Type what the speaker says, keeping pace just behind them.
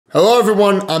Hello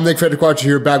everyone, I'm Ventiquattro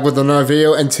here back with another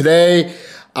video, and today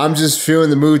I'm just feeling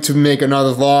the mood to make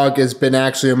another vlog. It's been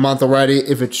actually a month already,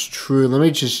 if it's true. Let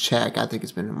me just check. I think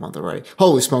it's been a month already.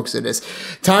 Holy smokes, it is.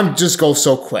 Time just goes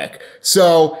so quick.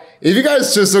 So, if you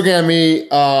guys just looking at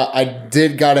me, I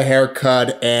did got a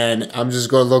haircut, and I'm just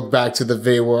going to look back to the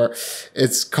video where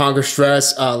it's Conquer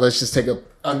Stress. Let's just take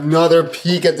another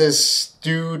peek at this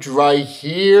dude right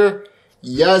here.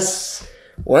 Yes,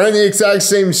 wearing the exact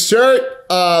same shirt.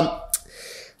 A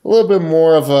little bit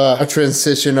more of a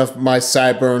transition of my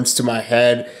sideburns to my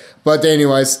head. But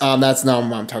anyways, that's not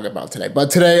what I'm talking about today.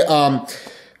 But today,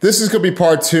 this is going to be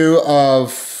part 2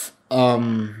 of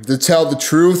to tell the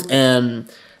truth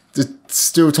and to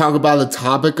still talk about the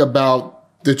topic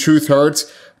about the truth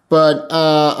hurts. But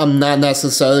I'm not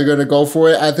necessarily going to go for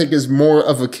it. I think it's more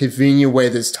of a convenient way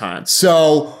this time.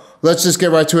 So let's just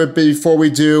get right to it. But before we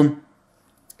do,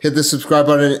 hit the subscribe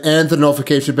button and the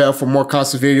notification bell for more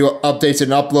constant video updates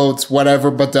and uploads,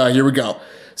 whatever. But here we go.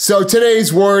 So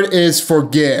today's word is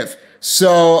forgive.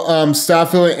 So stop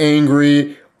feeling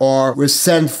angry or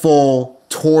resentful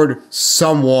toward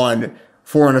someone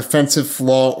for an offensive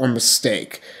flaw or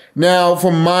mistake. Now,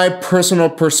 from my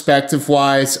personal perspective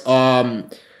wise,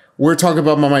 we're talking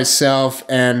about myself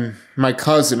and my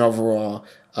cousin overall.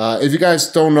 If you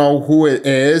guys don't know who it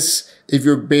is, if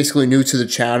you're basically new to the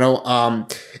channel,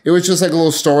 it was just like a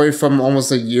little story from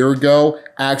almost a year ago.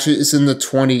 Actually, it's in the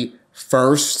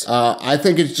 21st. I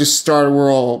think it just started where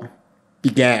it all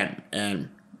began and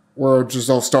where it just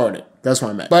all started. That's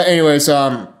what I meant. But anyways,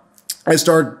 I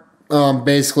started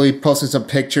basically posting some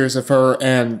pictures of her,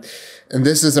 and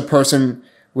this is a person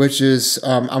which is,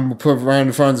 I'm gonna put right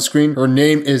in front of the screen. Her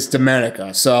name is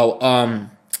Domenica. So,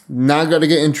 not gonna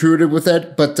get intruded with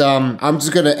it, but I'm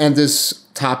just gonna end this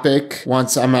topic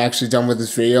once I'm actually done with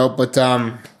this video. But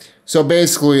so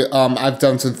basically, I've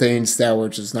done some things that were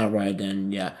just not right,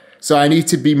 and yeah. So I need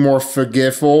to be more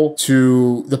forgiveful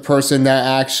to the person that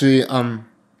actually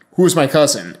who is my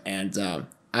cousin, and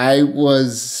I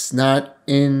was not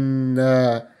in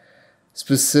the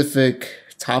specific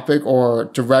topic or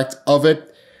direct of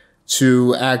it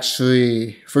to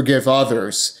actually forgive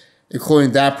others,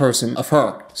 including that person of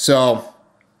her. So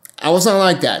I was not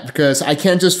like that, because I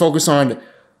can't just focus on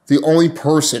the only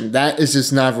person. That is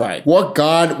just not right. What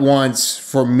God wants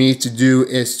for me to do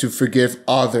is to forgive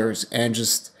others and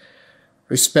just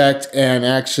respect and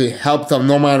actually help them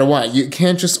no matter what. You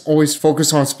can't just always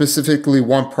focus on specifically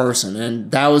one person.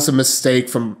 And that was a mistake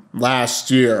from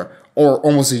last year or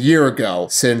almost a year ago,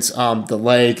 since the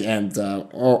lake and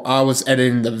or I was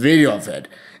editing the video of it.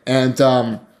 And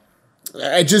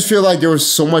I just feel like there was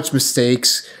so much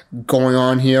mistakes going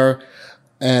on here,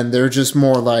 and they're just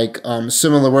more like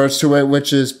similar words to it,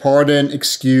 which is pardon,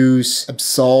 excuse,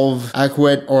 absolve,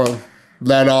 acquit, or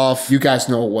let off. You guys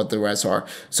know what the rest are.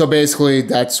 So basically,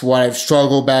 that's why I've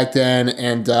struggled back then,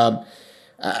 and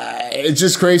it's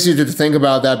just crazy to think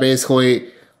about that. Basically,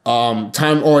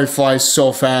 time already flies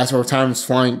so fast, or time is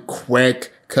flying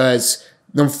quick, because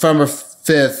November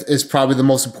 5th is probably the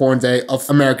most important day of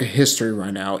American history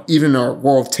right now, even in our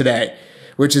world today,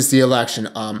 which is the election.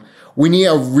 We need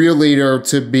a real leader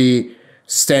to be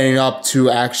standing up to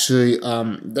actually,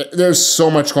 there's so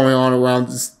much going on around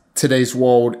today's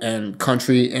world and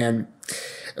country, and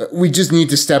we just need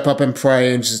to step up and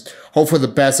pray and just hope for the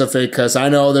best of it, because I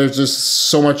know there's just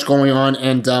so much going on,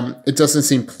 and it doesn't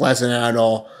seem pleasant at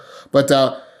all. But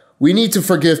we need to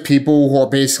forgive people who are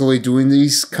basically doing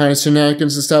these kind of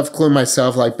shenanigans and stuff, including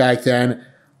myself. Like back then,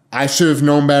 I should have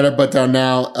known better, but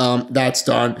now that's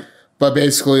done. But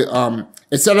basically,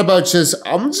 it's not about just,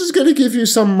 I'm just going to give you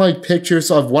some like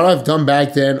pictures of what I've done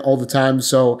back then all the time.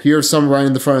 So here's some right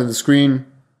in the front of the screen.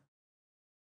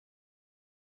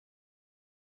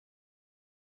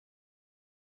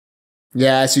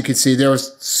 Yeah, as you can see, there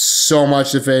was so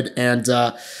much of it, and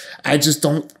I just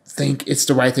don't think it's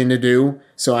the right thing to do.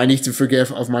 So I need to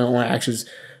forgive of my own actions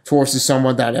towards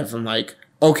someone that I'm like,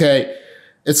 okay,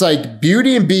 it's like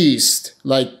Beauty and Beast,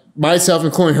 like myself,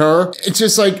 including her. It's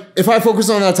just like, if I focus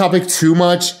on that topic too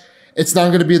much, it's not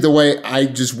going to be the way I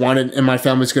just want it, and my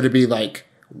family's going to be like,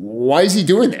 why is he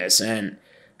doing this? And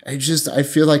I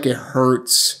feel like it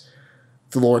hurts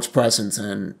the Lord's presence,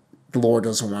 and the Lord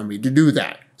doesn't want me to do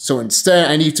that. So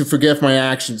instead, I need to forgive my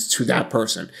actions to that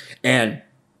person. And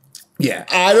yeah,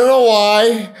 I don't know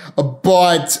why,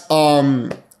 but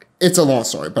it's a long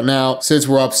story. But now, since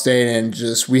we're upstate and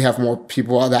just we have more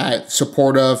people that I'm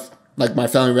supportive, like my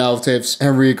family relatives,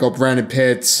 Enrico, Brandon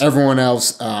Pitts, everyone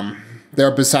else, they're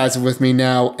besides with me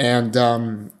now. And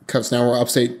because now we're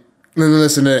upstate.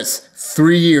 Listen to this.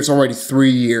 3 years, already 3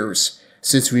 years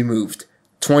since we moved.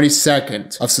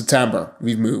 22nd of September,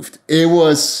 we moved. It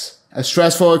was a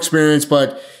stressful experience,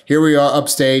 but here we are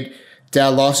upstate. Dad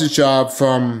lost his job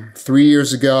from 3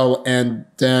 years ago, and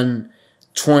then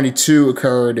 22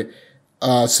 occurred.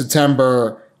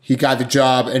 September, he got the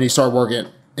job, and he started working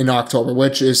in October,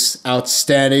 which is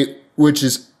outstanding, which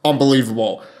is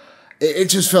unbelievable. It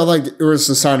just felt like it was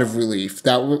a sign of relief.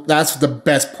 That's the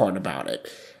best part about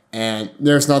it. And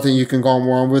there's nothing you can go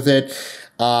wrong with it.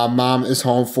 Mom is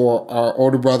home for our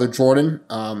older brother, Jordan.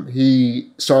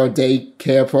 He started a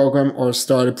daycare program, or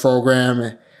started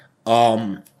program,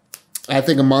 I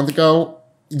think a month ago.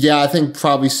 Yeah, I think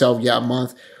probably so. Yeah, a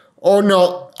month. Or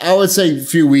no, I would say a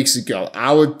few weeks ago.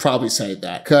 I would probably say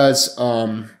that. Because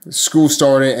school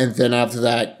started, and then after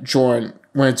that, Jordan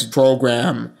went to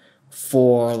program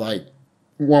for like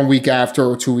 1 week after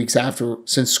or 2 weeks after,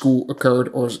 since school occurred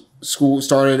or school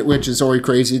started, which is already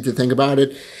crazy to think about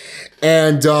it.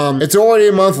 And it's already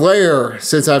a month later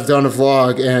since I've done a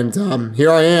vlog, and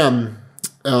here I am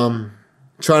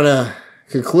trying to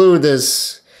conclude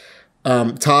this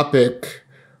topic,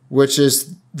 which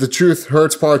is The Truth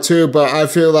Hurts Part 2, but I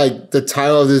feel like the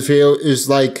title of this video is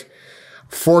like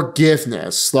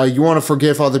forgiveness. Like, you want to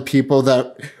forgive other people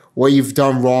that what you've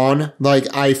done wrong. Like,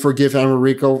 I forgive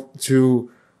Enrico to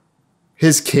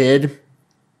his kid,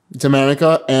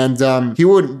 Domenica, and he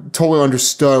would totally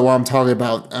understood what I'm talking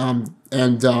about.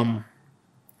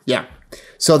 Yeah.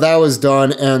 So that was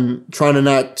done, and trying to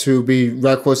not to be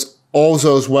reckless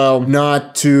also as well,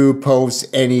 not to post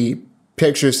any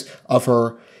pictures of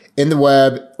her in the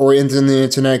web or into the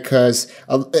internet, because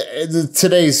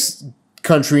today's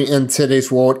country and today's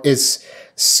world is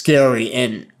scary,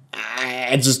 and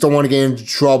I just don't want to get into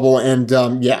trouble. And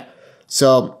yeah,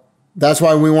 so that's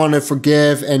why we want to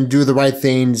forgive and do the right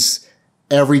things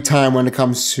every time when it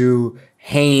comes to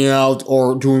hanging out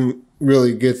or doing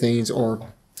really good things or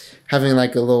having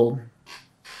like a little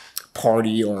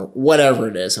party or whatever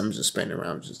it is. I'm just spinning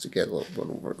around just to get a little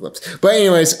bit of word lips. But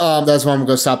anyways, that's why I'm going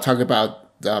to stop talking about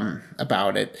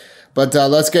it. But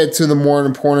let's get to the more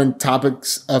important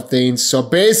topics of things. So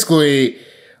basically,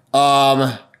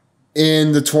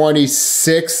 in the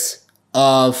 26th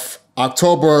of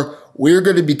October, we're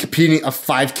going to be competing a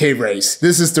 5K race.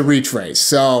 This is the Reach race.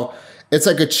 So it's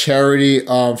like a charity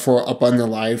for Abundant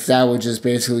Life. That would just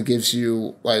basically gives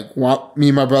you like what me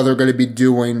and my brother are going to be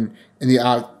doing in the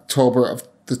October of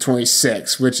the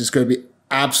 26th, which is going to be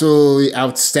absolutely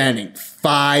outstanding.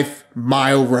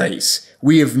 5-mile race.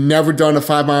 We have never done a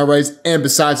 5-mile race. And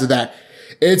besides of that,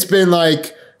 it's been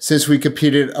like since we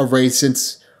competed a race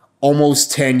since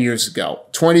almost 10 years ago,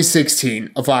 2016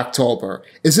 of October.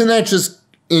 Isn't that just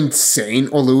insane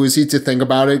or Louisy to think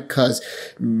about it? Because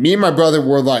me and my brother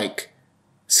were like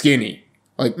skinny,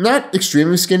 like not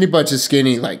extremely skinny, but just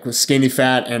skinny, like with skinny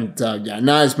fat, and yeah,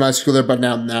 not as muscular, but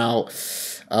now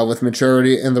with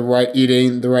maturity and the right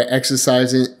eating, the right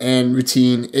exercising and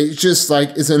routine, it's just like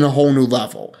it's in a whole new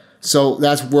level. So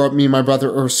that's where me and my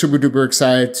brother are super duper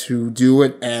excited to do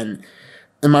it. And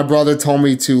my brother told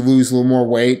me to lose a little more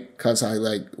weight because I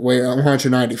like weigh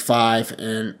 195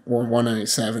 or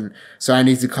 197. So I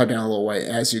need to cut down a little weight.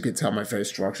 As you can tell, my face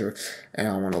structure, and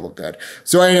I want to look good.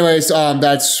 So anyways,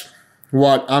 that's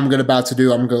what I'm about to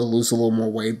do. I'm going to lose a little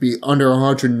more weight, be under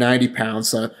 190 pounds.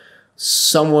 So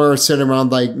somewhere sitting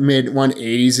around like mid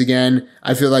 180s again.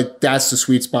 I feel like that's the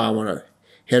sweet spot I want to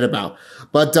hit about.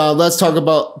 But let's talk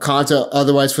about content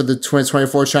otherwise for the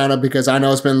 2024 channel, because I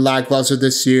know it's been lackluster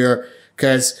this year.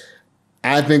 Because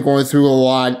I've been going through a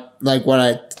lot, like what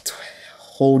I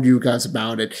told you guys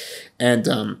about it. And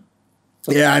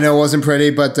yeah, I know it wasn't pretty,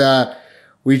 but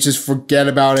we just forget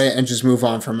about it and just move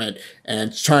on from it.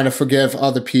 And trying to forgive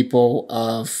other people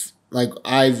of, like,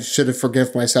 I should have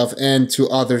forgiven myself and to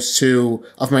others too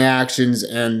of my actions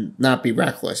and not be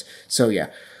reckless. So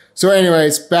yeah. So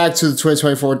anyways, back to the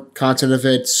 2024 content of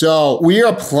it. So we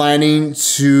are planning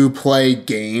to play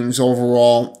games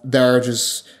overall that are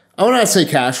just, I would not say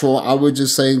casual. I would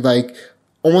just say like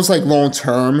almost like long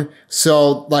term.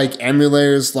 So like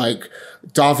emulators, like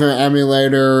Dolphin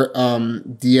Emulator,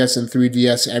 DS and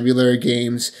 3DS emulator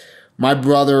games. My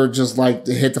brother just like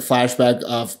to hit the flashback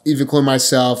of even including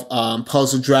myself,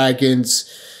 Puzzle Dragons,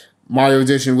 Mario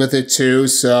Edition with it too.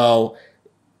 So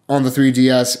on the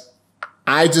 3DS,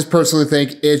 I just personally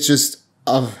think it's just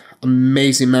an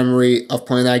amazing memory of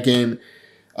playing that game.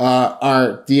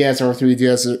 Our DS or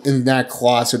 3DS are in that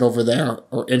closet over there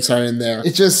or inside in there.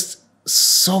 It's just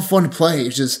so fun to play.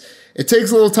 It's just, it takes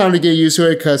a little time to get used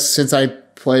to it because since I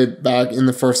played back in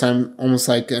the first time, almost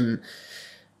like in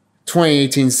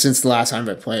 2018 since the last time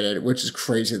I played it, which is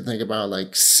crazy to think about,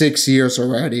 like 6 years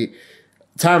already.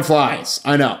 Time flies,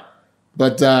 I know.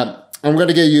 But I'm going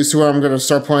to get used to it. I'm going to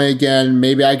start playing again.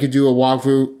 Maybe I could do a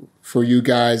walkthrough for you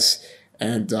guys.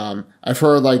 And I've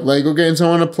heard like Lego games I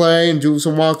want to play and do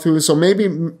some walkthroughs. So maybe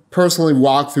personally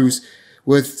walkthroughs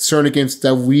with certain games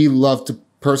that we love to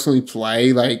personally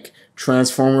play, like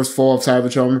Transformers Fall of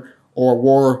Cybertron or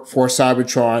War for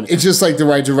Cybertron. It's just like the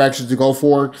right direction to go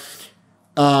for.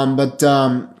 But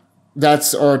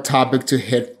that's our topic to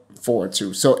hit forward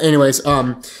to. So anyways,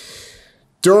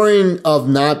 during of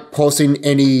not posting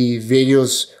any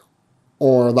videos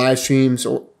or live streams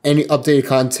or any updated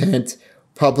content,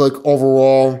 public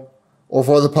overall, or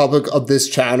for the public of this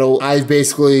channel, I've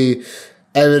basically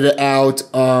edited out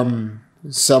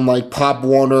some like Pop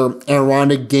Warner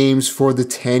ironic games for the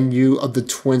 10U of the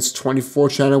Twins 24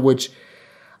 channel, which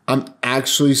I'm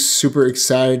actually super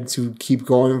excited to keep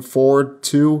going forward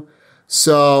to.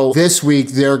 So this week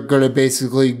they're gonna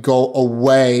basically go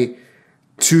away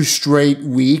 2 straight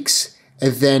weeks,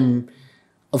 and then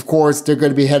of course they're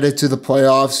gonna be headed to the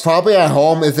playoffs, probably at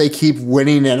home if they keep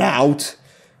winning it out.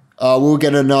 We'll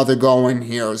get another going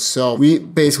here. So we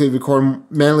basically record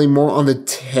mainly more on the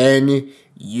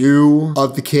 10U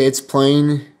of the kids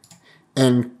playing.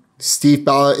 And Steve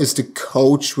Ballard is the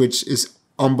coach, which is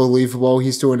unbelievable.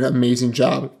 He's doing an amazing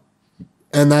job.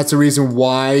 And that's the reason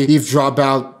why he's dropped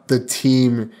out the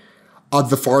team of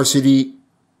the varsity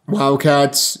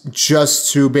Wildcats,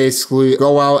 just to basically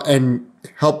go out and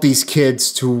help these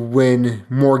kids to win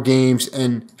more games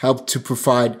and help to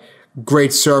provide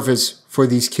great service for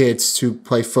these kids to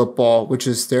play football, which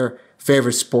is their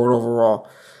favorite sport overall.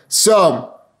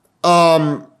 So,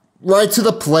 right to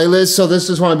the playlist. So this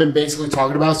is what I've been basically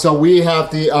talking about. So we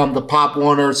have the Pop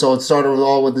Warner. So it started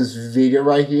all with this video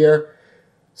right here.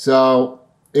 So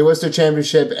it was the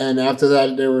championship, and after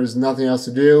that there was nothing else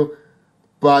to do.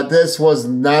 But this was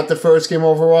not the first game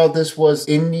overall. This was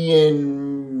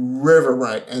Indian River,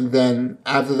 right? And then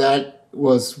after that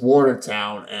was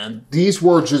Watertown, and these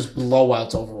were just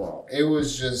blowouts overall. It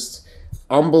was just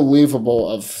unbelievable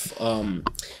of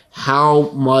how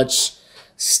much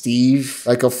Steve,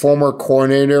 like a former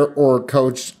coordinator or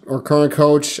coach or current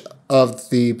coach of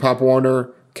the Pop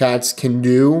Warner Cats, can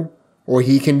do, or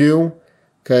he can do,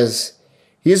 because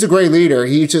he's a great leader.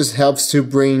 He just helps to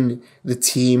bring the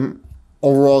team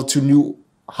overall to new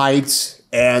heights,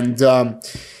 and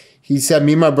he said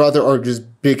me and my brother are just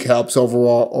big helps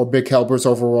overall, or big helpers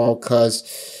overall,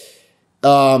 because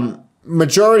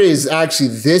majority is actually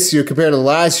this year compared to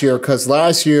last year, because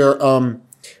last year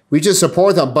we just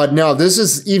support them, but now this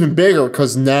is even bigger,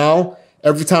 because now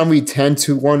every time we tend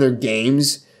to one of their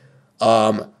games,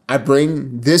 I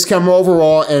bring this camera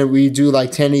overall and we do like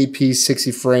 1080p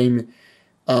 60 frame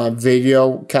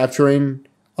video capturing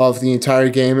of the entire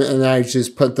game, and I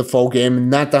just put the full game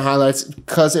and not the highlights,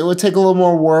 because it would take a little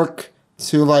more work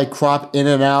to like crop in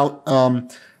and out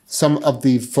some of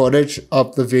the footage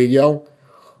of the video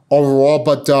overall,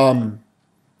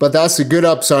 but that's a good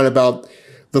upside about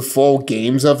the full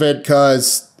games of it,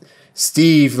 because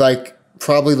Steve, like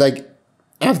probably like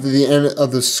after the end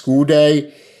of the school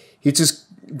day, he just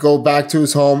go back to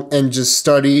his home and just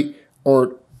study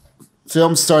or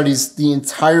film studies the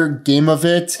entire game of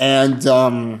it,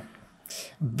 and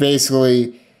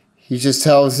basically he just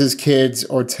tells his kids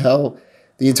or tell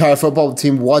the entire football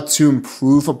team what to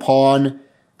improve upon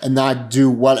and not do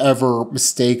whatever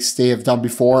mistakes they have done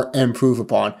before and improve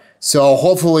upon. So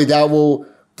hopefully that will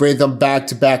bring them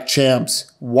back-to-back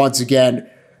champs once again,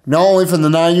 not only from the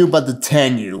 9U but the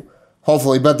 10U,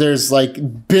 hopefully. But there's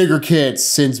like bigger kids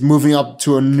since moving up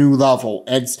to a new level.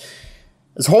 It's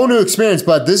a whole new experience,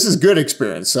 but this is good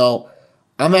experience. So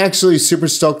I'm actually super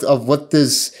stoked of what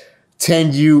this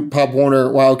 10U Pop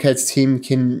Warner Wildcats team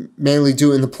can mainly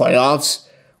do in the playoffs.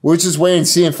 We'll just wait and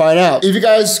see and find out. If you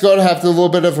guys go to have a little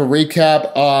bit of a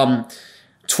recap,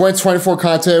 2024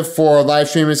 content for live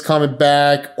stream is coming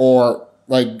back, or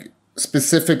like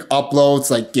specific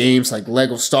uploads like games like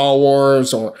Lego Star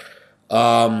Wars, or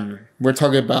we're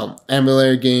talking about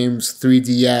emulator games,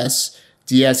 3DS,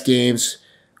 DS games,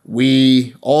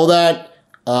 Wii, all that.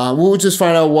 We'll just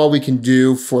find out what we can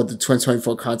do for the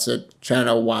 2024 content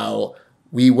channel while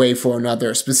we wait for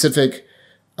another specific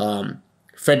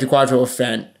Ventiquattro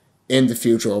event in the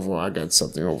future overall. I got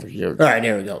something over here. All right,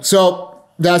 there we go. So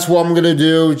that's what I'm going to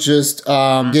do. Just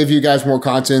give you guys more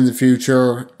content in the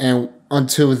future. And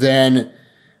until then,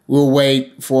 we'll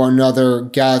wait for another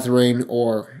gathering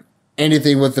or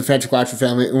anything with the Ventiquattro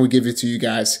family, and we'll give it to you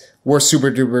guys. We're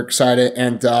super duper excited,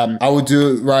 and I will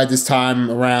do it right this time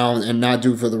around and not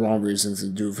do it for the wrong reasons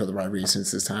and do it for the right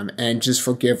reasons this time. And just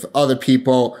forgive other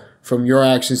people from your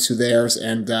actions to theirs,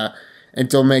 and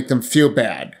don't make them feel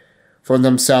bad for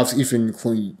themselves, even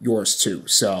including yours too.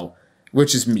 So,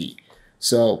 which is me.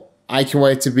 So I can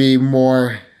wait to be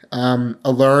more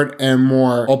alert and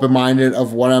more open-minded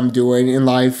of what I'm doing in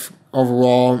life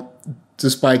overall,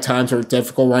 despite times are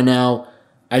difficult right now.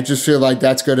 I just feel like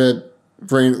that's going to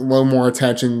bring a little more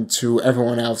attention to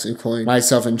everyone else, including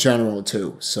myself in general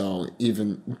too. So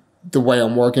even the way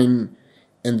I'm working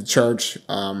in the church,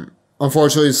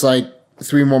 unfortunately it's like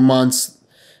 3 more months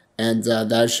and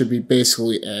that should be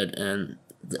basically it. And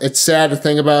it's sad to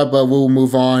think about, but we'll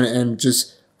move on and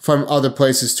just find other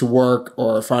places to work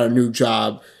or find a new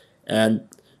job and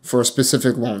for a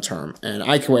specific long term. And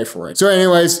I can wait for it. So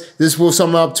anyways, this will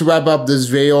sum up to wrap up this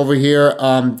video over here.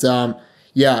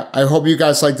 Yeah, I hope you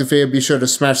guys liked the video. Be sure to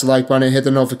smash the like button and hit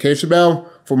the notification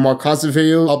bell for more constant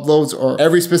video uploads or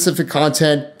every specific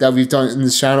content that we've done in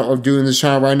this channel or doing this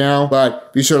channel right now.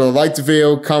 But be sure to like the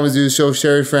video, comment, do the show,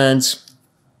 share with friends,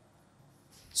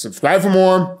 subscribe for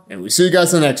more, and we'll see you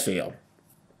guys in the next video.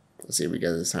 Let's see if we get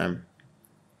it this time.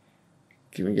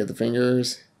 Can we get the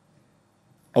fingers?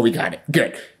 Oh, we got it.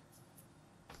 Good.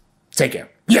 Take care.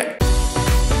 Yeah.